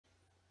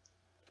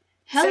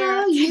Hello,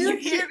 Sarah, can you YouTube.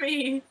 hear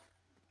me?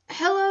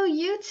 Hello,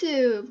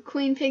 YouTube.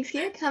 Queen Pigs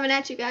here, coming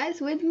at you guys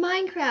with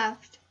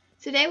Minecraft.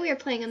 Today we are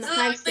playing on the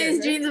Hive Ugliest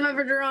server. jeans I've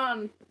ever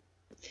drawn.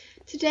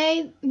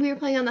 Today we are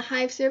playing on the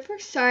Hive server.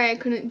 Sorry I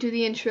couldn't do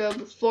the intro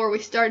before we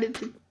started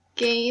the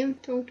game.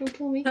 Don't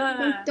kill me.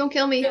 Don't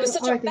kill me. It was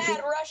such a thank you.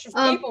 bad rush of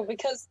people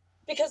because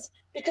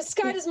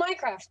Sky does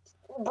Minecraft,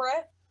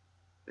 bruh.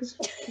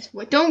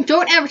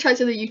 Don't advertise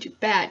other YouTube.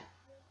 Bad.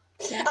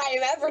 I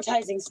am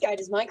advertising Sky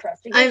does Minecraft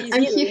because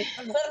I'm he's here.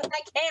 but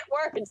I can't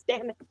work,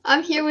 damn it.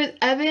 I'm here with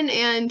Evan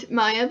and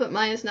Maia, but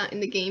Maya's not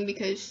in the game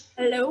because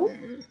Hello?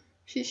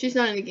 she's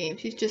not in the game.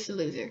 She's just a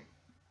loser.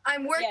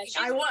 I'm working. Yeah,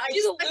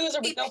 she's a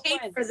loser with no paid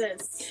friends. for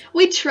this.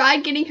 We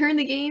tried getting her in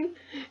the game,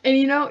 and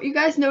you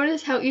guys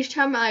notice how each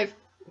time I've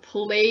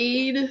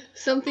played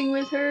something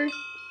with her,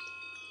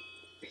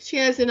 she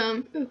hasn't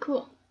oh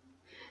cool.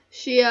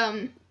 She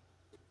hasn't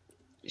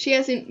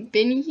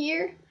been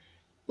here.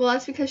 Well,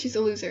 that's because she's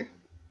a loser.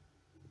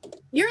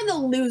 You're the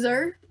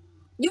loser.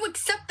 You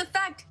accept the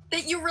fact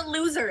that you're a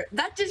loser.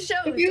 That just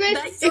shows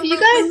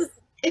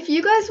If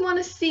you guys want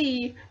to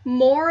see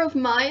more of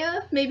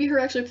Maia, maybe her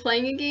actually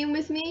playing a game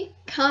with me,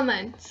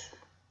 comment.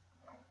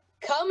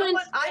 Comment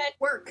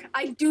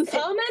I do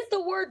things. Comment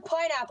the word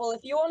pineapple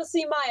if you want to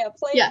see Maia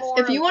play Yes, more.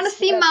 if you want to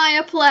see stuff.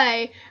 Maia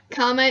play,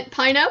 comment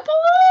pineapple.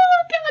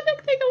 Oh God,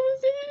 that thing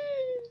almost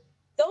hit.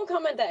 Don't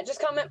comment that.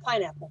 Just comment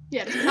pineapple.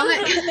 Yeah, just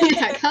comment.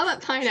 Yeah,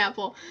 comment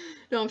pineapple.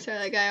 No, I'm sorry,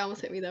 that guy almost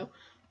hit me though.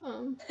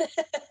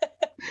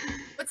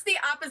 What's the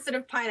opposite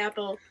of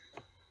pineapple?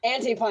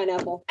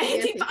 Anti-pineapple.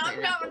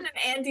 I'm not an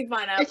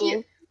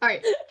anti-pineapple.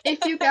 Alright,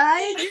 if you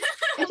guys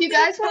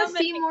want to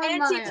see more Maia,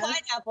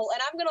 anti-pineapple,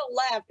 and I'm gonna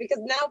laugh because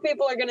now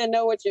people are gonna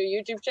know what your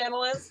YouTube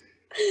channel is,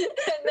 and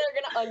they're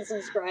gonna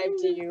unsubscribe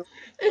to you.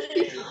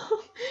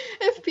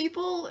 if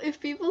people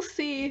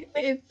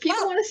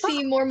want to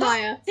see more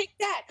Maia, take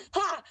that!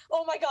 Ha!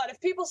 Oh my God!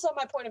 If people saw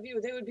my point of view,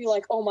 they would be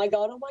like, "Oh my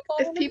God! Oh my God!"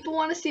 If people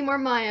want to see more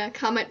Maia,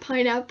 comment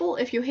pineapple.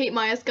 If you hate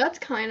Maia's guts,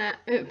 comment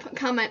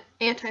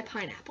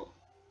anti-pineapple.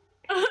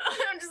 I'm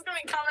just gonna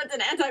comment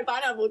an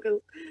anti-pineapple because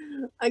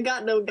I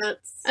got no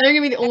guts. And you're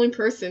gonna be the only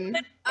person.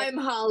 I'm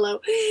hollow.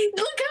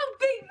 Look how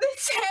big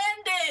this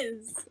hand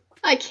is!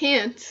 I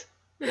can't.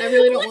 And I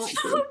really don't want Look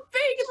how to.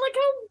 big and look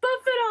how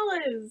buff it all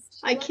is!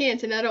 I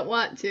can't and I don't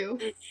want to.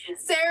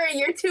 Sarah,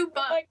 you're too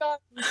buff. Oh my God!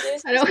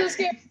 I don't- I'm so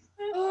scared.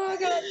 Oh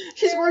God!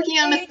 She's working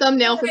on a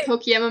thumbnail for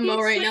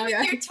PokeMMO right now, Your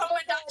guys.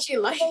 Tomodachi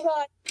life. Oh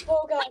God!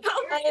 Oh God!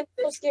 I am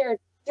so scared.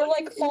 They're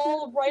like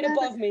all right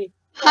above me.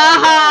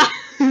 Haha!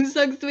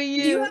 Sucks to be Do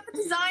you you. have a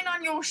design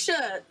on your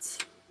shirt?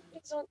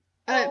 It's on-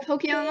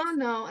 PokeMMO?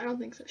 No, I don't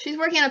think so. She's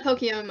working on a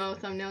PokeMMO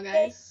thumbnail,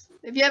 guys.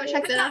 If you haven't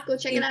checked that out, go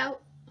check it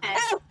out.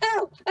 Ow!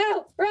 Ow!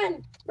 Ow!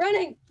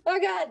 Running! Oh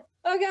God!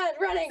 Oh God!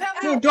 Running!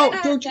 No, Ow, don't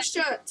ow. Your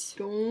shirt.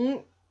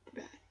 Don't.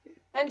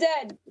 I'm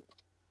dead.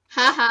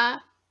 Haha.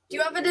 Do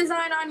you have a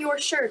design on your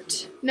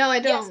shirt? No, I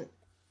don't.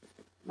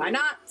 Why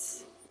not?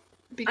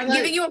 Because I'm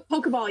giving you a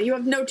Pokeball. You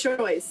have no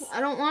choice.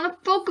 I don't want a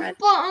Pokeball.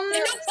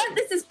 You know what?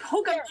 This is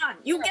Pokemon.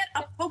 You get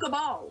a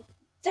Pokeball.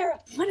 Sarah!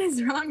 What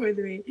is wrong with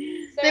me?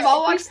 They've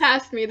all walked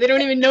past me. They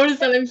don't even notice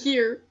that I'm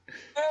here.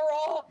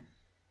 Sarah!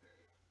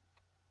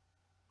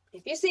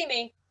 If you see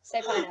me,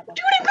 say pineapple.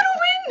 Dude, I'm gonna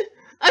win!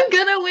 I'm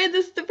gonna win!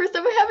 This is the first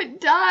time I haven't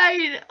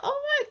died!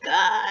 Oh my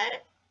God!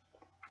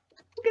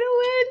 I'm gonna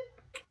win!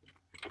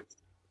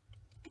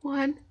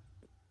 1,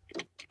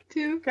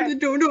 2, Okay.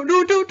 no,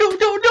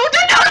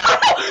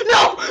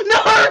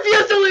 I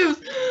refuse to lose!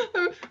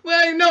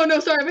 Wait, no,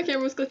 sorry, my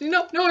camera was glitching.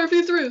 No, I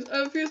refuse to lose. I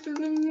refuse to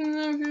lose.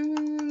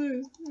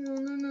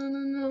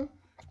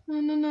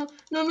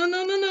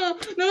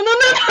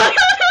 No.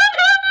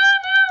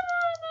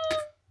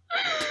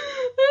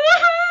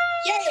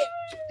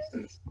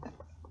 Yeah!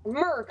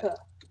 America!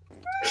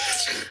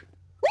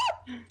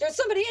 There's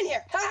somebody in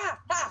here! Ha!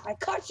 Ha! I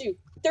caught you!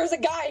 There's a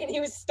guy and he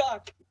was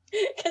stuck.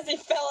 Because he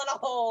fell in a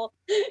hole.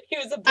 He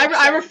was a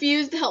I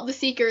refuse to help the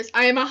Seekers.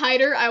 I am a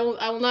hider. I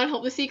will not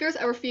help the Seekers.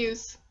 I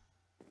refuse.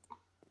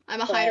 I'm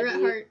a hider at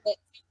heart.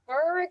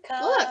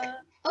 America!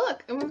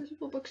 Look! I'm gonna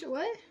people books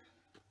away.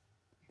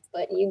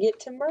 But you get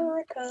to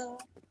America.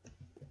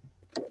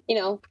 You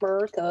know,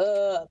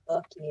 America.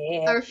 Fuck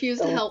yeah. I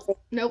refuse to help.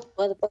 Nope.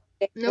 Motherfucker.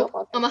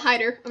 Nope. I'm a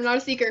hider. I'm not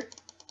a Seeker.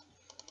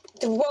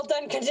 Well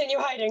done, continue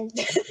hiding.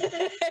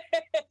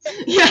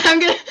 Yeah,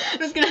 I'm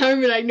just gonna have him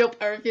be like, nope,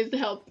 I refuse to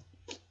help.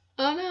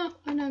 Oh no,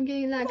 I'm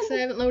getting that because I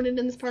haven't loaded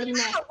in this part of the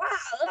map.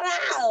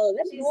 Wow,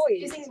 that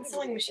noise. Using the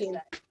sewing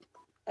machine.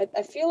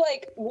 I feel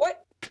like,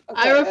 what?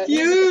 Okay, I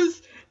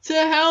refuse to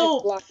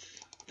help it's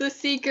the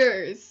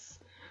Seekers.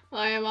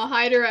 I am a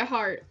hider at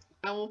heart.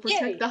 I will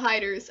protect Yay. the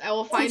hiders. I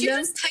will find Did you them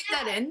just type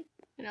that in?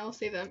 and I will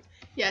save them.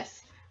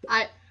 Yes,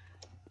 I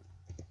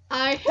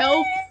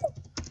help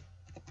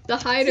the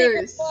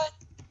hiders.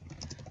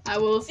 I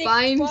will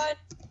find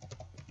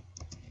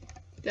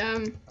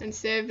them and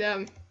save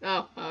them.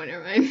 Oh,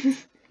 never mind.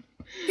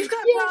 You've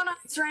got brown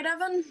eyes, right,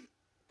 Evan?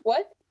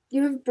 What?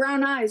 You have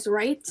brown eyes,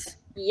 right?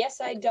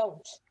 Yes, I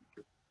don't.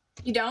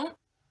 You don't?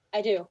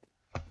 I do.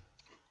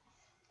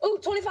 Oh,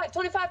 25,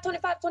 25,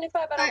 25,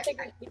 25. I don't Alright. think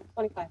we need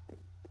 25.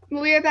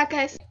 We'll be right back,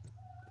 guys.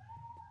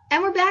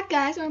 And we're back,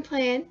 guys. We're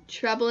playing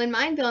Trouble in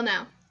Mineville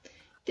now.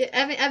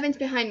 Evan's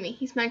behind me.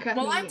 He's Minecraft.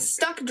 Well, I'm Medium.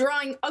 stuck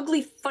drawing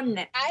ugly fun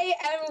nails. I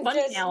am Fun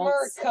just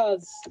nails.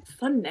 Mercuz.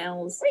 Fun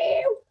nails.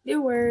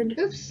 New word.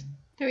 Oops.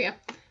 There we go.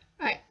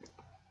 Alright.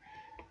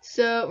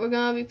 So we're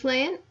gonna be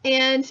playing,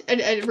 and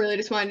I really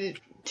just wanted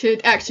to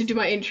actually do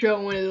my intro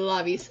in one of the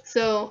lobbies.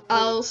 So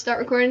I'll start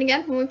recording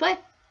again when we play.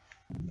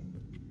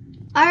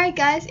 Alright,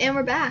 guys, and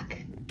we're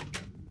back.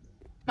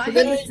 My For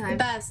good hoodie this is the time.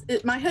 best.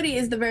 My hoodie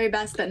is the very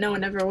best that no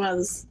one ever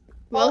was.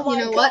 Well, Oh you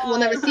my know what? We'll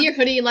never God. see your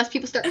hoodie unless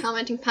people start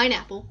commenting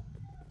pineapple.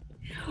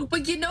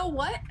 But you know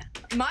what?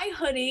 My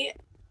hoodie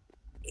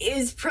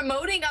is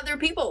promoting other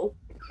people.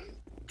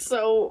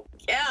 So,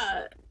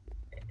 yeah.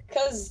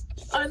 Cause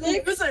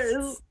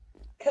Losers.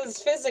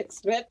 Cause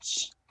physics,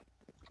 bitch.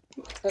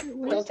 What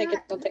Don't is take that?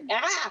 it. Don't take.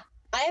 Ah!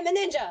 I am a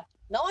ninja.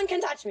 No one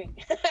can touch me.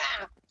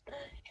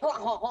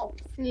 Oh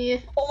Yeah.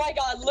 my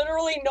god!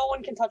 Literally, no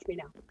one can touch me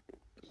now.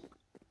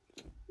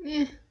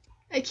 Yeah.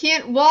 I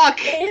can't walk.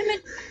 Damn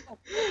it!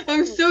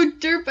 I'm so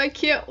derp. I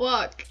can't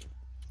walk.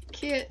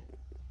 Can't.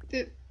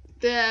 There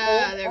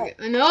we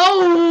go.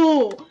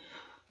 No!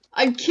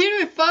 I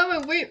can't even find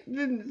my way.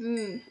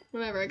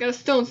 Whatever. I got a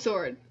stone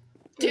sword.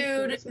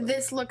 Dude,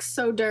 this looks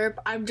so derp.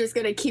 I'm just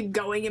gonna keep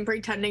going and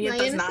pretending it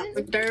Am I does not innocent?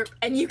 look derp,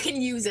 and you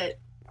can use it.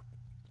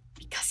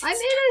 Because I'm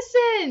it's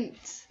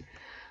innocent.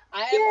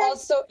 I am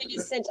also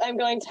innocent. I'm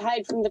going to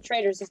hide from the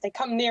traitors. If they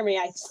come near me,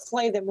 I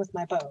slay them with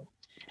my bow.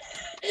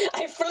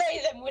 I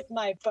flay them with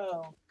my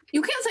bow.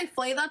 You can't say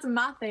flay, that's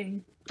my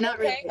thing. Not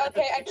Okay, really.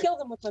 okay, I kill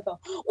them with my bow.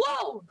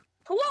 Whoa!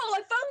 Whoa, I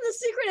found the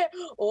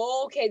secret!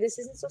 Okay, this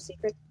isn't so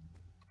secret.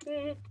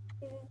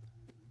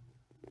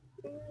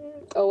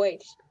 Oh,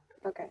 wait.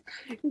 Okay.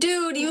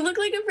 Dude, you look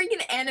like a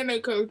freaking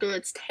anime character.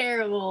 It's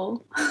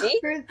terrible. Me?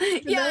 For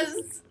Yes.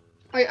 those-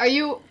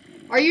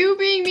 Are you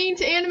being mean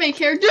to anime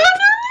characters?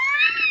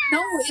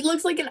 No, it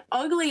looks like an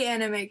ugly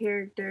anime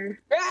character.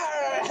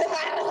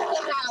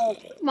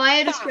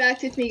 Maya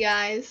distracted me,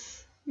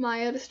 guys.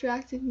 Maya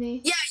distracted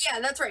me. Yeah,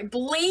 that's right.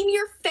 Blame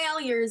your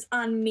failures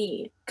on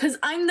me, because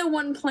I'm the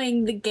one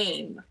playing the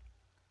game.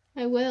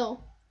 I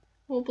will.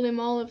 We'll blame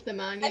all of them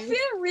on you. I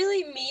feel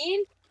really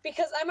mean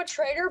because I'm a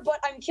traitor, but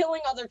I'm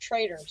killing other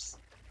traitors.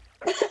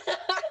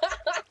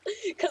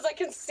 Because I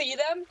can see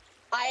them.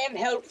 I am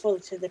helpful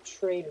to the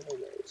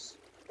traitors.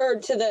 Or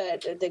to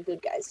the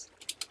good guys.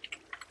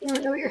 I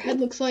don't know what your head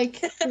looks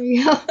like. There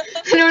you go.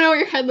 I don't know what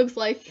your head looks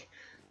like.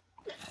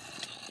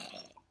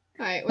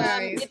 Alright, where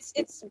are you?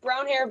 It's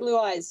brown hair, blue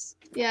eyes.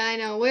 Yeah, I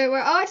know. Where?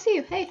 Oh, I see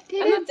you. Hey, I'm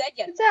David. not dead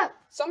yet. What's up?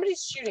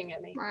 Somebody's shooting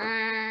at me.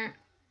 I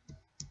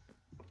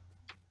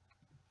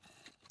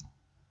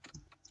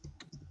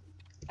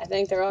I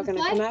think they're all gonna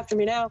Fly? come after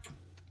me now.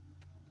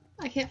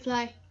 can't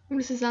fly. I'm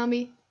just a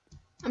zombie.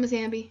 I'm a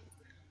zombie.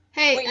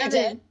 Hey, Wait, you're Evan.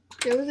 dead?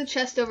 There was a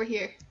chest over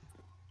here.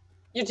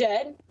 You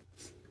dead?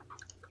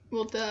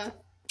 Well, duh.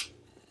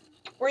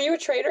 Were you a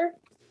traitor?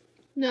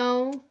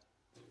 No.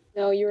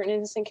 No, you were an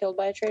innocent killed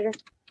by a traitor.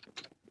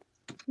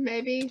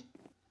 Maybe.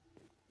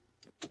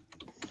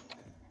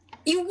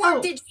 You were.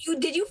 Oh. Did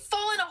you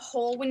fall in a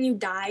hole when you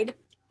died?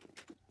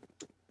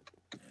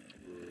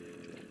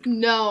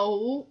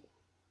 No.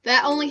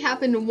 That only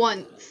happened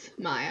once,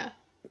 Maya.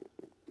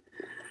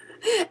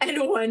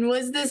 And when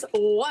was this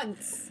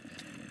once?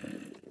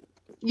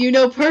 You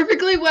know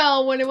perfectly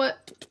well when it was.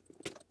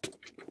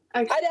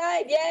 I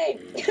died! Yay!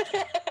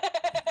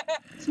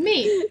 It's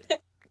me.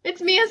 It's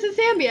me as a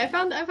zombie. I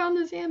found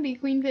the zombie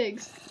queen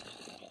pigs.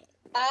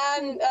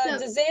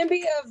 The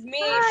zombie of me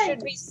Hi.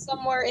 should be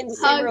somewhere in the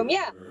Hug. same room.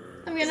 Yeah.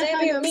 I'm gonna Zombie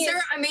hug of them. me.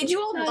 Sarah, I made you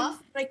all Hug.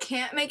 buff, but I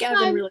can't make Hug.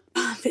 Evan really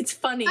buff. It's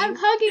funny. I'm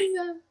hugging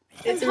them.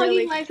 I'm It's hugging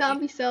really my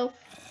zombie self.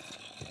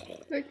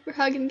 We're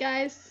hugging,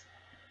 guys.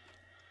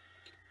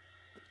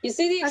 You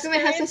see the How come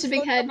it has experience such a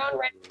big floating head? around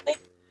randomly?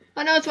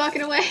 Oh no, it's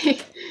walking away.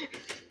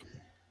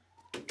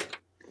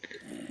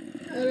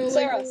 I don't like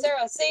Sarah, it.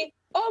 Sarah, see?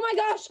 Oh my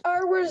gosh,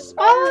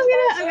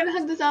 Oh, I'm gonna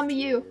hug the zombie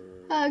you.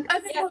 Hug.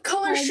 Evan, Yeah. what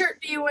color Hug.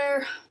 shirt do you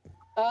wear?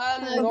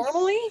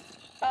 Normally,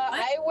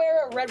 I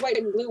wear a red, white,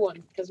 and blue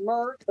one, because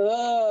Merc, I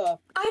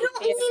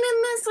don't Yeah. mean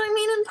in this, I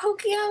mean in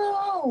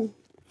Pokemon.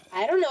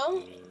 I don't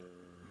know.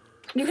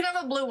 You can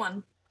have a blue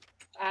one.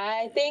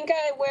 I think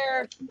I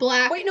wear,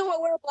 Black. wait, no, I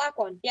wear a black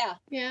one, yeah.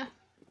 Yeah.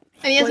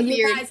 And he has Well, a you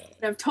beard. guys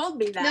could have told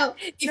me that. No,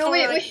 before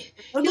wait.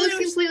 I- He looks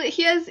completely.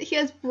 He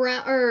has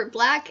brown or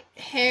black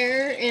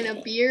hair and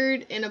a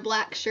beard and a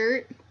black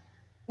shirt.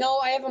 No,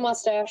 I have a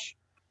mustache.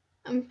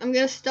 I'm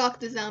gonna stalk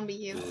the zombie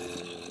you.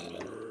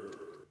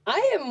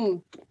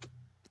 I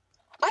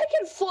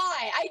can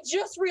fly. I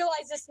just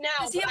realized this now.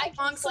 Does he but I have a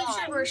can long sleeve fly.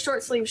 shirt or a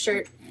short sleeve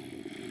shirt?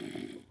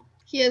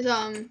 He has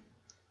I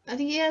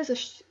think he has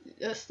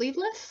a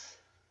sleeveless.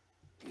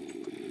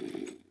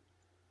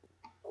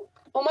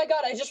 Oh my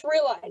god, I just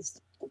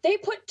realized. They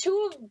put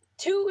two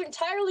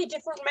entirely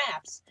different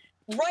maps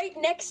right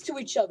next to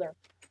each other.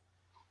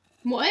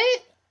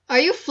 What? Are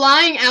you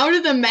flying out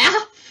of the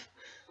map?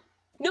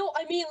 No,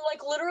 I mean,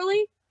 like,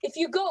 literally, if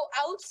you go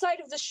outside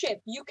of the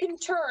ship, you can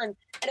turn,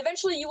 and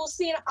eventually you will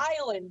see an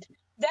island.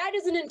 That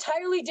is an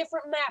entirely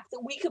different map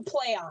that we could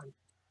play on.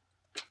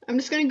 I'm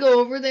just gonna go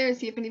over there and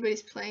see if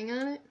anybody's playing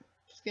on it.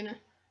 Just gonna.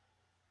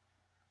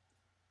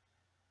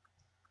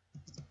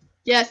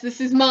 Yes, this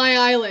is my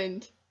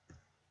island.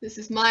 This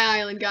is my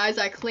island, guys.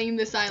 I claim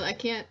this island. I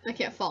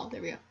can't fall.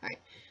 There we go. Alright.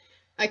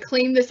 I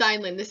claim this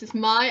island. This is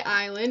my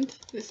island.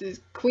 This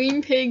is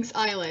Queen Pig's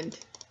island.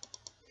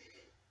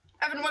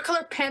 Evan, what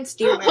color pants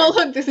do you wear? Oh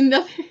look, there's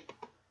another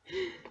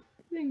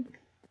thing.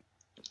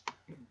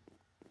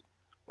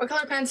 What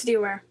color pants do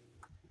you wear?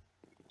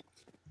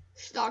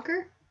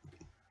 Stalker?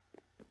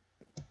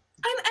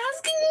 I'm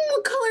asking him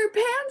what color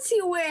pants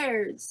he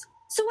wears,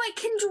 so I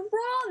can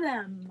draw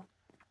them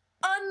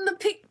on the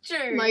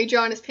picture. Why are you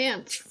drawing his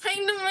pants?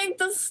 Trying to make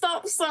this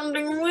stop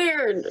sounding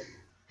weird.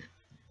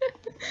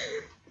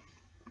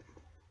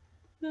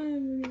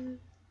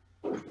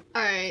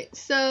 Alright,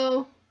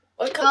 so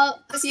What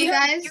I'll see you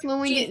guys when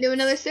we get to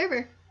another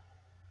server.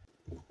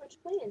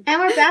 And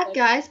we're back,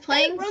 guys,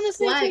 playing We're on the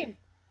same Flag. team.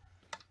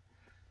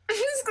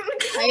 Who's gonna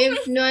kill I me?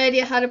 have no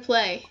idea how to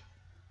play.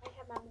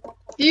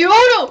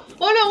 Oh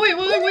no, wait,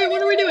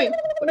 what are we doing?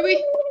 What are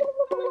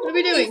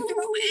we doing?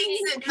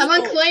 I'm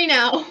on clay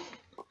now.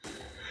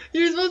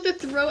 You're supposed to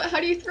throw it. How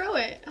do you throw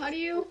it? How do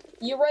you?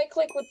 You right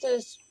click with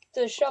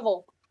the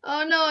shovel.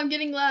 Oh no, I'm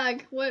getting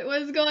lag. What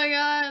is going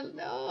on?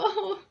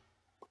 No.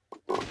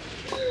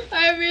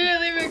 I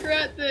immediately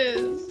regret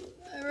this.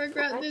 I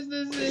regret this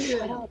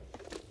decision.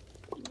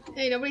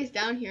 Hey, nobody's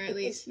down here at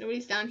least.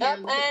 Nobody's down here. Yep,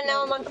 and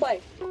now I'm on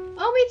clay.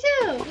 Oh, me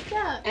too. What's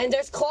up? And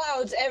there's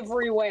clouds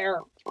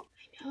everywhere.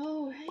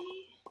 Oh, right.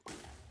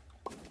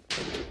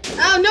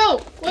 Oh no!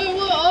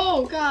 Whoa!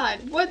 Oh god!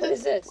 What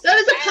is this? That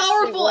is a Acid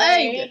powerful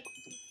rain. egg.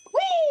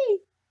 Whee!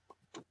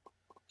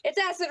 It's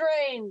acid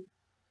rain.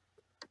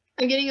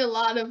 I'm getting a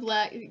lot of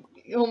lag.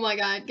 Oh my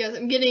god, guys!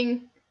 I'm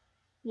getting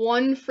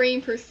 1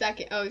 frame per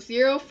second. Oh,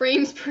 0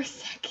 frames per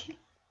second.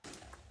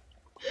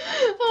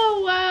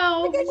 Oh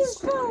wow! I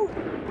just fell.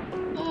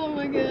 Oh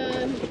my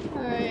god!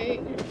 All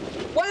right.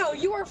 Wow,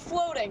 you are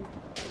floating.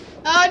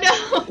 Oh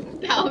no!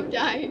 Now I'm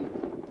dying.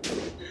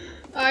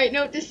 All right,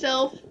 note to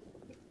self.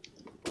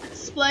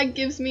 Splag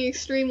gives me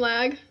extreme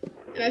lag,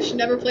 and I should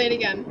never play it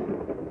again.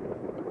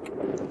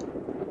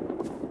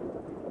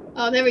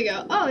 Oh, there we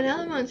go. Oh, now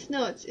I'm on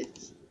snow.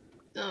 It's.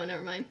 Oh,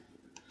 never mind.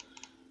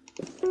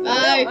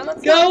 Bye. I'm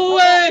on Go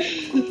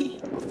away.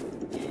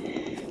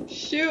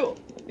 Shoot!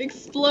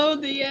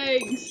 Explode the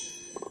eggs.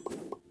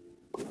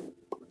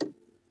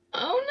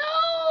 Oh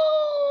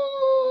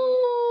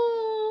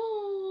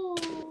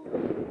no!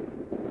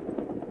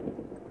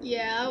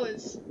 Yeah, that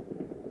was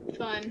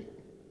fun.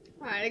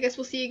 Alright, I guess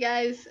we'll see you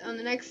guys on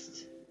the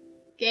next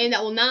game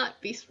that will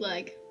not be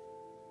Splag.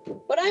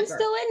 But I'm Ever.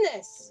 still in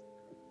this.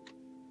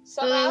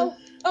 Somehow.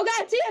 Oh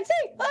god, TNT!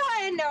 Ah,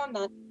 and now I'm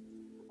not.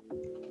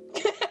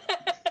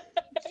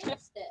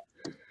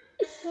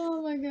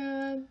 Oh my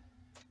god.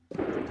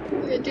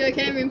 Dude, I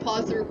can't even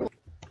pause the recording.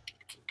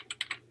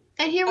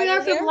 And here we Are are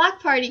you for here?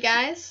 Block Party,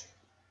 guys.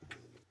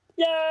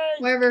 Yay!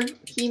 Wherever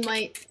he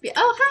might be.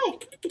 Oh, hi!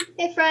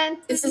 Hey, friend.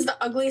 This is the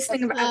ugliest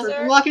thing I've ever Sir?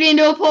 I'm walking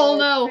into a pole,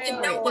 no. Hey,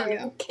 done. No Alright, one there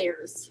we go.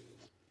 cares.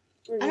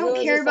 I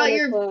don't care about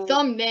your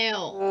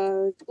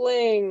thumbnail.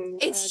 Bling.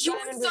 It's your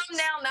diamond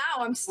thumbnail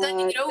now. I'm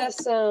sending it over. Death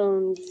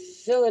sound.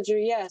 Villager,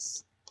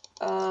 yes.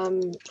 Oh,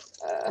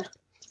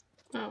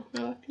 no.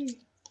 Okay.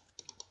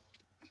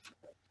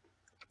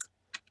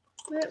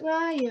 Where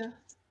are you?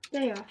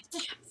 There you are.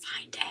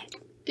 Find it.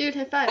 Dude,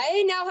 high five.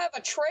 I now have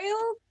a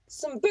trail,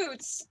 some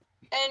boots,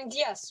 and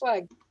yes,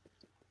 swag.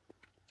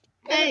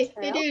 Hey,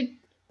 dude.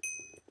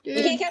 You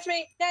Dude. can't catch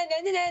me. Na,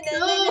 na, na, na, na,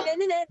 No. na, na,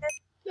 na, na.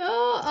 No.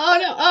 Oh,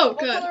 no. Oh, What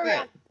good. color Alright.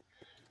 am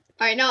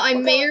Alright, now I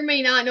What may color? or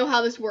may not know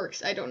how this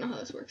works. I don't know how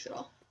this works at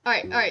all.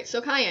 Alright,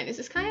 so Cayenne. Is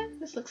this Cayenne?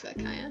 This looks like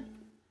Cayenne.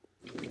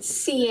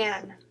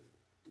 Cyan.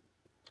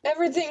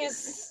 Everything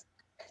is.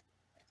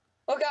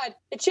 Oh god,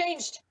 it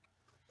changed.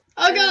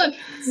 Oh, God.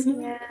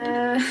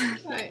 Yeah.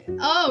 Alright.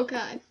 Oh,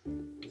 God.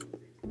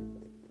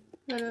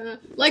 No.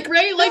 Like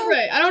Ray? Like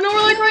Ray. I don't know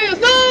where Like Ray is.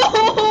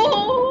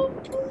 No!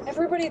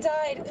 Everybody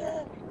died.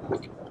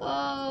 Ugh.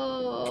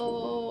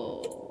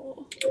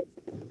 Oh.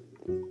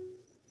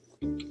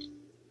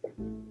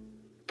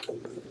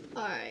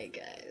 Alright,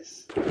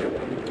 guys.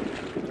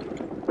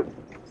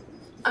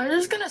 I'm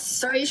just gonna Are you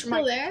search still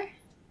my. there?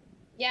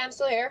 Yeah, I'm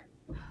still here.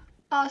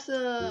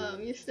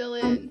 Awesome. You're still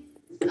in.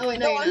 Oh, wait,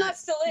 no, No, you're I'm not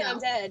still in. No. I'm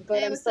dead, but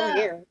Hey, I'm what's still up?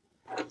 here.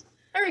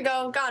 There we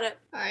go. Got it.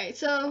 Alright,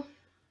 so.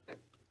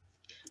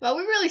 Well,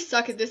 we really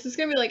suck at this. It's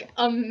gonna be like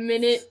a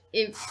minute,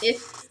 if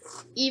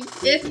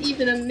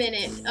even a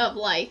minute of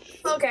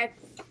like Okay.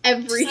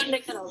 every.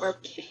 Sending it over.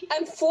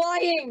 I'm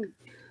flying.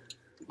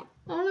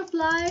 I wanna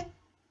fly.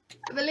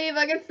 I believe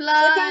I can Click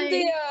on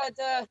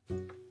fly.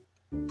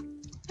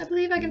 I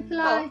believe I can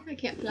fly. I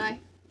can't fly.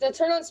 the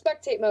turn on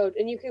spectate mode,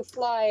 and you can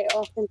fly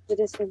off into the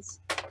distance.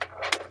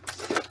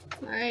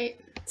 Alright.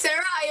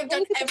 Sarah, I have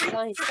done Look at the everything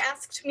line. you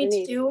asked me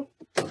to do.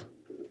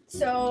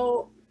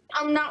 So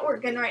I'm not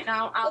working right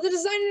now. Oh, the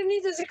design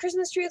underneath is a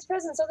Christmas tree with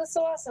presents. Oh, that's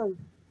so awesome.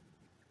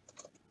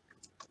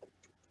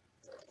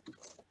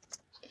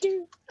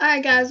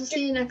 Alright, guys, we'll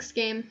see you next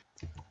game.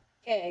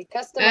 Okay,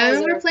 customizer.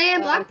 And we're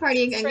playing Block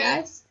Party again, trail.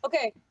 guys.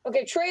 Okay,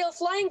 trail,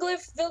 flying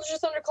glyph, villager,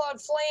 thundercloud,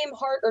 flame,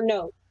 heart, or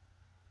note.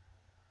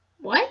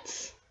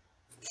 What?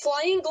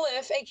 Flying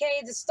glyph,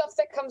 aka the stuff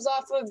that comes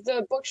off of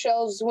the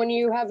bookshelves when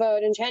you have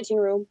an enchanting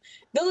room.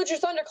 Villager,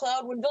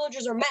 thundercloud, when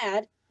villagers are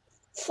mad.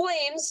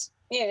 Flames,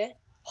 yeah.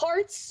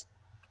 Hearts,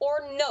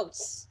 or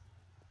notes.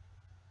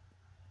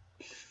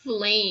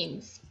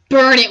 Flames.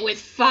 Burn it with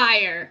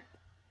fire.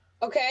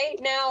 Okay,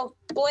 now,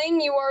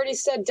 bling, you already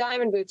said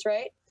diamond boots,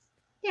 right?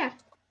 Yeah.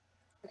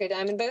 Okay,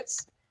 diamond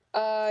boots.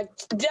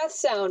 Death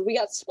sound. We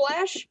got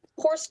splash,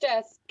 horse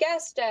death,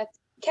 gas death,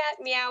 cat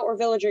meow, or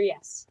villager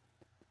yes.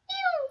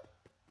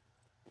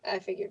 I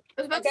figured.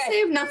 I was about to say I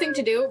have nothing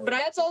to do, but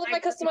That's all of my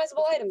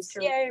customizable items.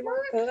 Yay,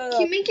 Marco.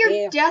 Can you make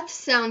your death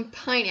sound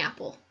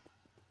pineapple?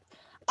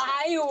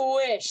 I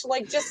wish.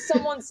 Like, just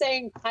someone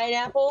saying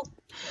pineapple.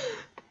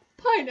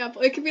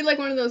 Pineapple. It could be like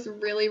one of those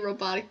really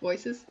robotic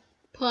voices.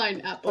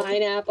 Pineapple.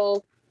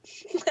 Pineapple.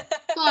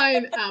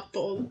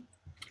 Pineapple.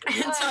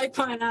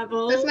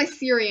 Anti-pineapple. That's my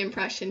Siri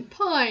impression.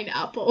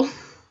 Pineapple.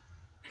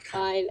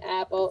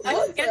 Pineapple. I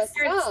What's guess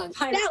the song?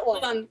 That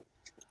one. Hold on.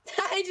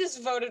 I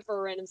just voted for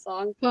a random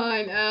song.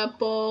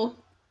 Pineapple.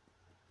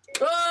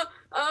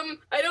 I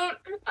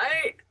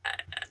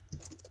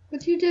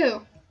What'd you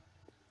do?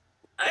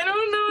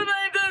 don't know what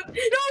I did.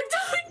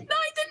 No,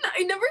 I didn't.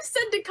 I never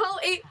said to call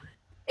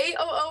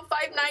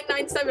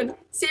 800-5997.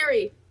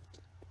 Siri,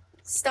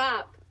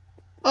 stop.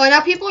 Oh,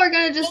 now people are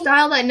gonna just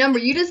dial that number.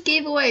 You just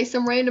gave away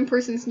some random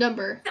person's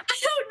number. I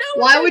don't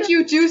know. Why would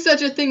you do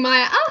such a thing,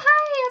 Maya? Oh,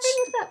 hi,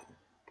 Evan, what's up?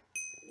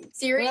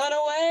 Siri, Run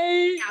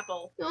away!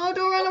 Apple. No,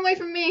 don't run away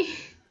from me.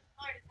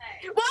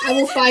 Why I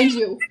will find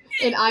you,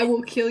 and I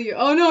will kill you.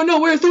 Oh, no, no,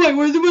 where's the way?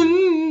 Where's the way?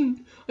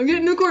 I'm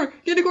getting in the corner.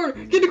 Get in the corner.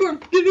 Get in the corner.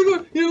 Get in the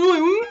corner. Get in the way.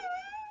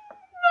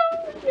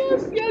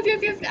 No,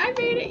 yes. I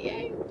made it.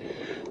 Yay.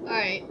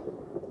 Alright,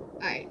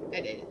 I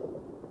did it.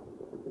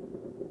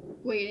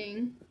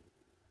 Waiting.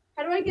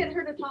 How do I get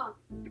her to talk?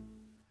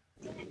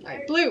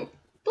 Alright, blue.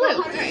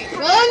 Alright.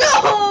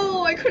 Oh,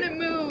 no! I couldn't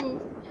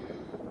move.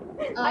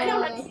 I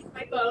know how to use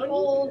my phone.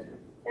 Hold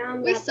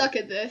down. We suck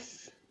at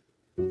this.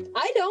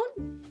 I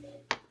don't.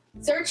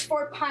 Search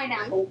for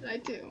pineapple. I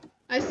do.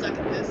 I suck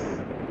at this.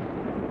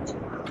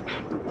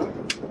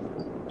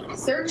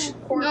 Search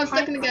for No, I'm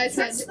stuck in the guy's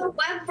head. Search the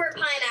web for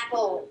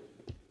pineapple.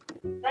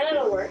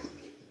 That'll work.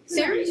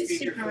 Siri, just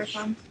speak on my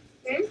phone.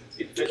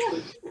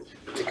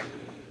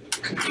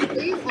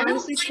 Are you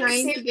honestly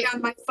trying to get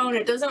on my phone?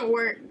 It doesn't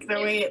work the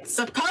way it's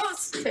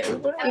supposed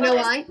to. You know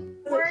why?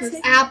 Because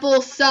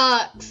Apple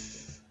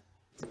sucks.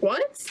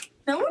 What?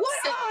 No one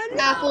said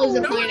Apple is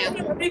a no one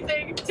pineapple. said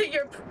anything to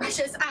your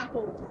precious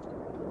Apple.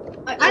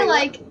 I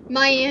like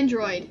my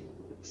Android.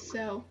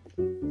 So.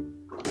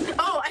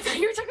 Oh, I thought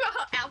you were talking about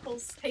how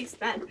apples taste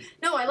bad.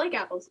 No, I like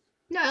apples.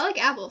 No, I like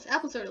apples.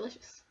 Apples are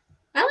delicious.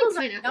 I Apples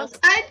like are pineapples.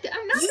 delicious.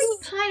 I'm not a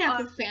big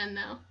pineapple fan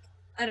though.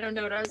 I don't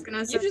know what I was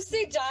gonna say. You just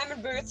see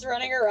diamond boots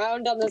running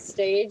around on the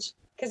stage.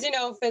 Because, you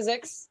know,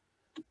 physics.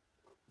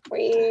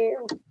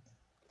 Weird.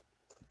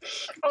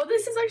 Oh,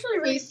 this is actually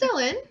Are really you still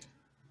in?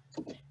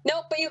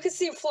 Nope, but you can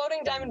see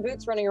floating diamond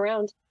boots running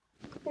around.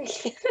 I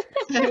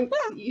don't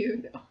see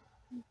you though.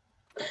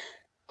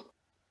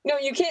 No,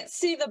 you can't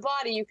see the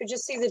body. You could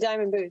just see the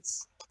diamond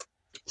boots.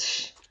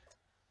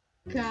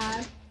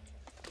 God.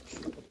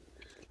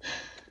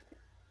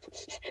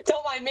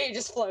 Don't mind me,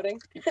 just floating.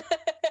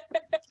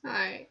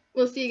 Alright.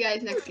 We'll see you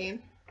guys next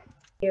game.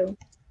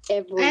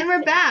 Everything. And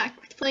we're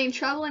back playing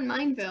Trouble in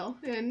Mineville.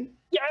 And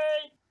Yay!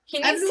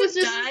 He Evan needs was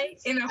to just die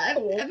in a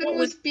hole. Evan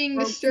was being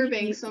broken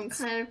disturbing, pieces. so I'm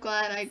kind of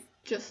glad I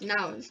just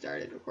now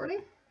started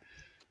recording.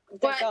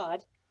 Thank What?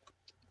 God.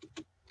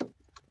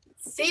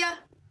 See ya.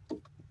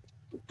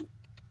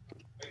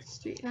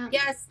 Street app.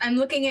 Yes, I'm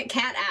looking at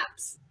cat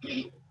apps.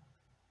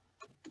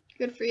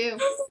 Good for you.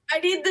 I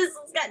need this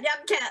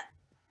goddamn cat.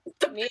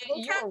 Mia,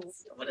 you are...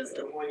 What is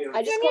it?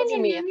 I just called you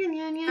Mia.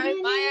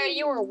 Maya,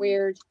 you are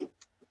weird.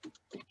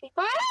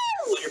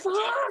 Oh,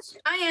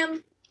 fuck! I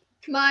am.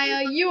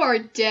 Maya, you are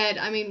dead.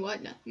 I mean,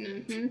 what? No.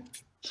 Mm-hmm.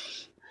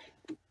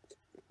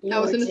 That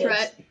wasn't a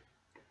threat.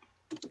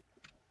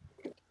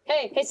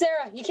 Hey,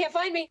 Sarah, you can't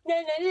find me.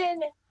 No.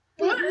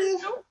 What?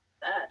 No,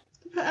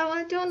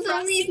 that.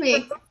 Don't leave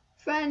me,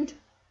 friend.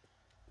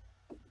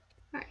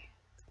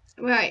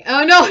 Alright.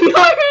 Oh no, no,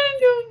 I ran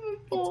into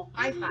a pole.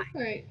 Wi-Fi.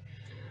 Alright.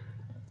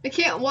 I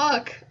can't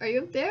walk. Are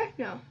you up there?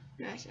 No,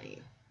 that's not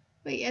you.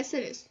 Wait, yes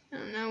it is.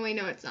 Oh no, wait,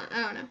 no it's not.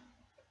 I don't know.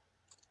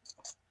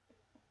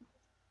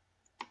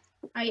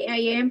 I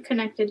am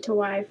connected to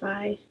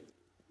Wi-Fi.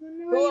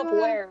 Go up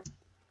where?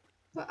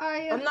 Where are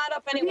you? I'm not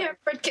up anywhere.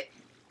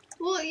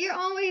 Well, you're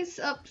always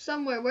up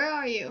somewhere. Where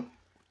are you?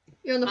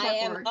 You're on the I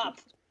platform. am up.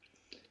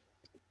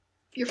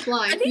 You're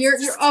flying. I think You're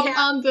it's up cat.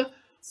 on the.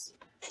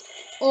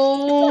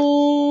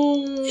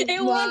 Oh.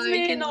 It was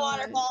me in the God.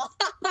 waterfall.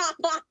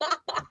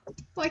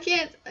 Well, I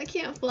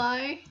can't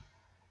fly.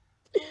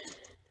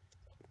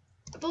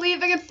 I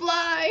believe I can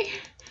fly.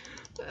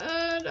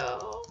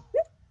 No.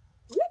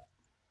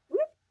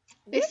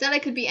 They said I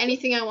could be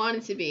anything I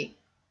wanted to be.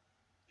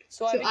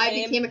 So I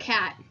became a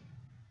cat.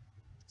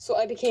 So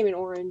I became an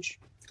orange.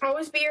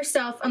 Always be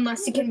yourself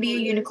unless you can be a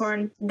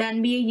unicorn.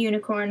 Then be a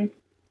unicorn.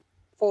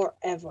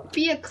 Forever.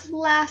 Be a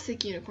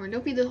classic unicorn.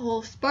 Don't be the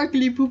whole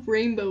sparkly poop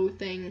rainbow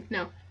thing.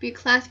 No, be a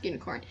classic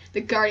unicorn.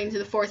 The guardians of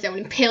the forest that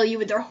would impale you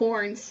with their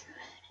horns.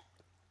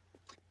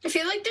 I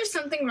feel like there's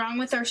something wrong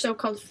with our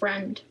so-called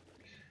friend.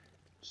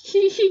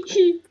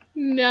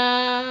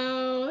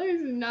 No,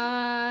 there's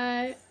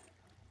not.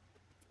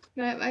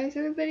 Why is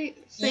everybody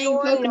saying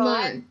You're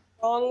Pokemon?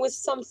 Wrong with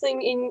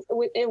something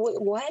with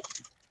what?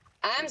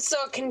 I'm so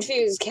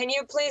confused. Can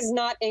you please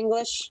not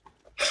English?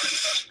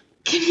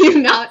 Can you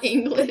not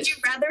English? Would you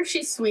rather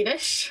she's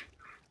Swedish?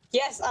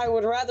 Yes, I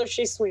would rather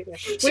she's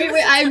Swedish. Wait,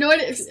 I know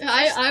it.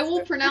 I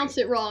will pronounce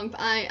it wrong, but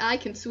I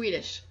can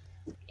Swedish.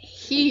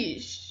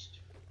 Heesh.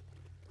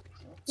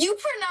 You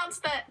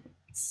pronounced that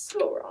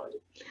so wrong.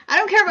 I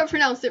don't care about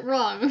pronounce it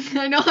wrong.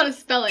 I know how to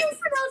spell it. You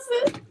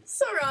pronounced it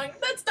so wrong.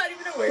 That's not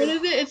even a word. What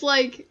is it? It's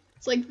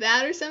like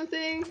that or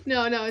something.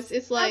 No,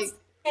 it's like.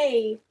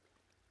 Hey.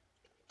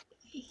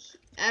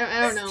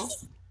 I don't know.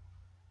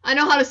 I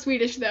know how to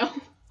Swedish though.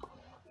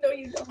 No,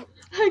 you don't.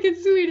 I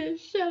can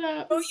Swedish. Shut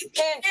up. Oh, you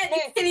can't. You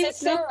can't even It's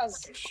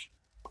Sarah's.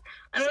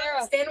 I don't Sarah.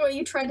 understand why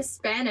you tried to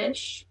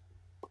Spanish.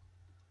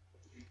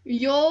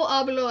 Yo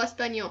hablo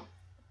español.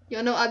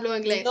 Yo no hablo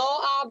inglés. No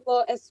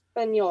hablo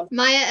español.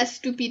 Maya es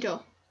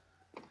estúpido.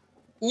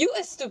 You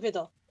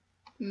estúpido.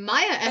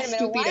 Maya Wait a es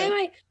minute,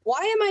 estúpido.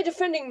 why am I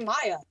defending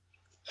Maya?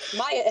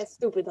 Maya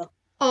estúpido.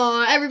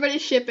 Aw, everybody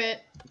ship it.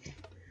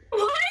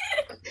 What?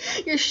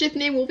 Your ship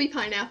name will be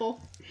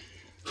Pineapple.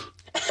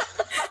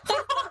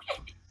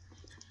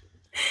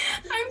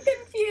 I'm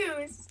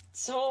confused.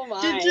 So am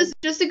I.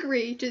 Just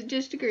agree.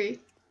 Just agree.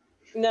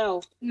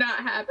 No. Not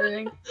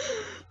happening.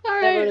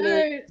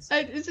 Alright. It's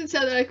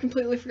sad that I've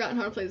completely forgotten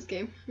how to play this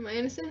game. Am I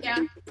innocent? Yeah.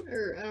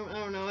 Or I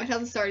don't know. It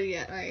hasn't started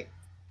yet. Alright.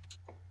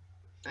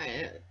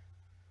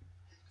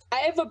 I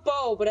have a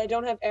bow, but I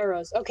don't have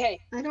arrows. Okay.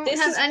 I don't This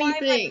have is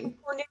anything.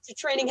 why my ninja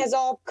training has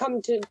all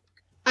come to.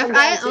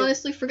 I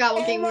honestly forgot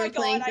what Oh game we my were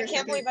playing god! for I a can't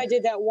second. believe I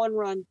did that one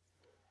run.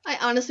 I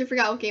honestly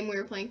forgot what game we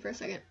were playing for a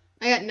second.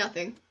 I got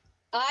nothing.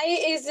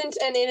 I isn't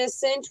an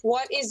innocent.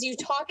 What is you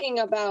talking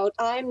about?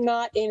 I'm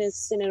not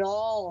innocent at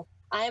all.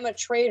 I am a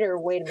traitor.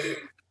 Wait a minute.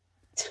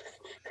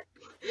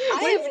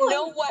 I have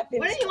no weapons.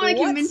 Why don't you want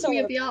to convince me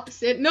of whatsoever. the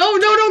opposite? No,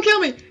 don't kill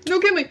me!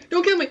 Don't kill me!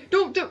 Don't kill me!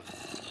 Don't.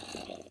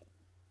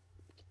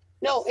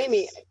 No,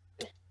 Amy.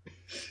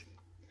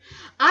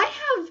 I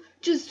have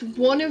just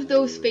one of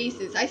those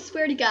faces. I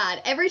swear to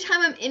God. Every time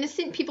I'm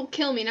innocent, people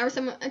kill me. And every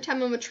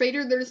time I'm a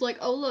traitor, there's like,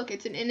 oh look,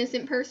 it's an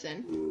innocent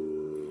person.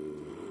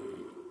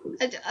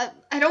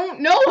 I don't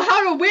know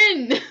how to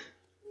win.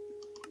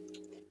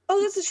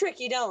 Oh, that's a trick.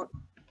 You don't.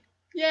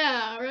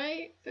 Yeah,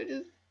 right? I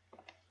just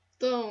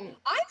don't.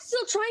 I'm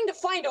still trying to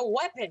find a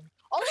weapon.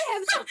 All I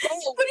have is a bow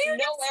What are you with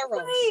no guys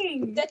arrows.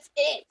 playing? That's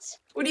it.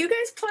 What are you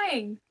guys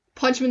playing?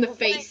 Punch him in the We're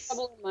playing face.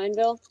 Trouble in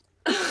Mineville.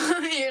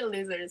 You're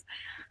losers.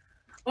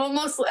 Well,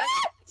 mostly.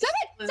 Stop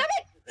it!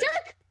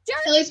 Jerk!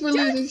 At least we're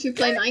losers who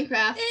play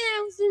Minecraft.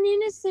 I was an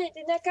innocent,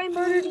 and that guy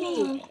murdered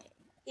me.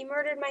 He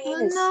murdered my Oh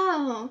anus.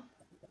 no.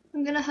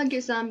 I'm gonna hug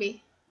your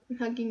zombie. I'm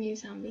hugging you,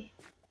 zombie.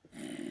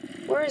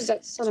 Where is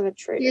that son of a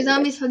traitor? Your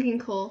zombie's hugging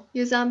Cole.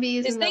 Your zombie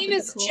is His in love name with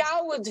is Cole.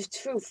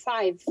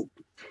 Jawa25.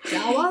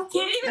 Jawa?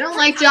 I don't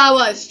like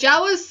Jawas.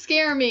 Jawas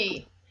scare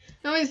me.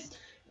 Always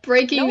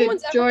breaking No the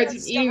one's ever droids gonna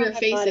and eating their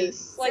discover my body.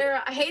 faces. Like,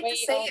 Sarah, I hate way to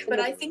say off it, but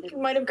in I the think distance.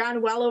 you might have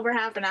gone well over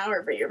half an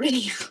hour for your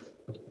video.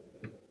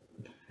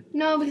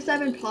 No, because I've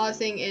been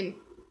pausing and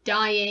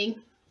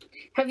dying.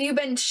 Have you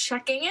been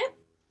checking it?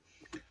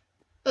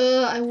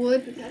 I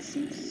would, but that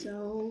seems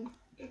so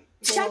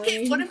Check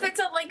it. boring. What if it's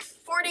at like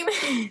 40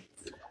 minutes?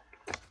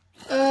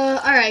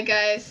 Alright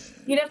guys.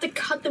 You'd have to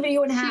cut the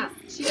video in half.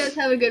 She does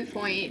have a good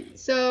point.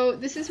 So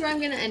this is where I'm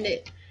gonna end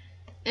it.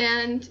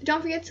 And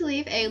don't forget to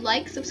leave a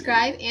like,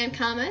 subscribe, and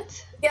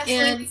comment. Yes,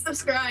 And please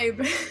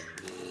subscribe.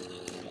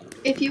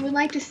 if you would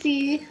like to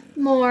see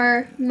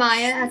more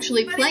Maya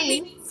actually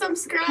playing,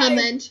 Subscribe.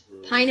 comment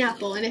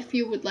Pineapple. And if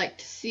you would like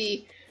to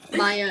see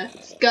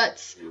Maya's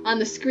guts on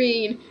the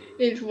screen,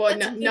 it's what?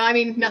 No, I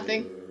mean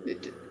nothing.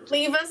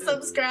 Leave a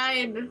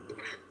subscribe.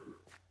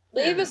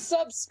 Leave a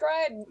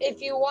subscribe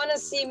if you want to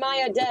see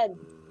Maya dead.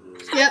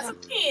 Yep.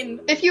 Mean.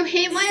 If you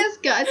hate Maya's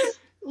guts,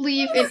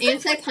 leave an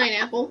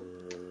anti-pineapple.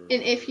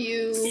 And if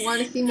you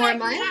want to see more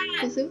Maya,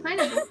 just leave a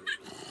pineapple.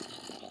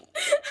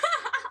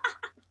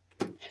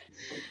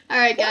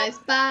 Alright guys,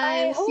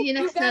 bye. I hope See you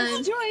next guys time.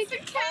 enjoyed. The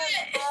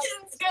cat.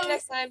 See you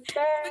next time.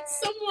 Bye. When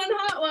someone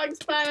hot walks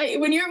by,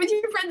 when you're with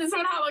your friends and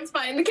someone hot walks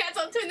by, and the cats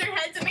all turn their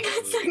heads and the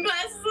cat's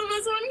sunglasses, and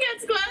this one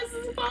cat's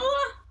glasses fall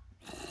off.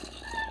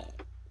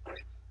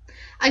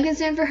 I'm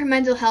concerned for her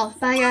mental health.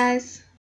 Bye guys.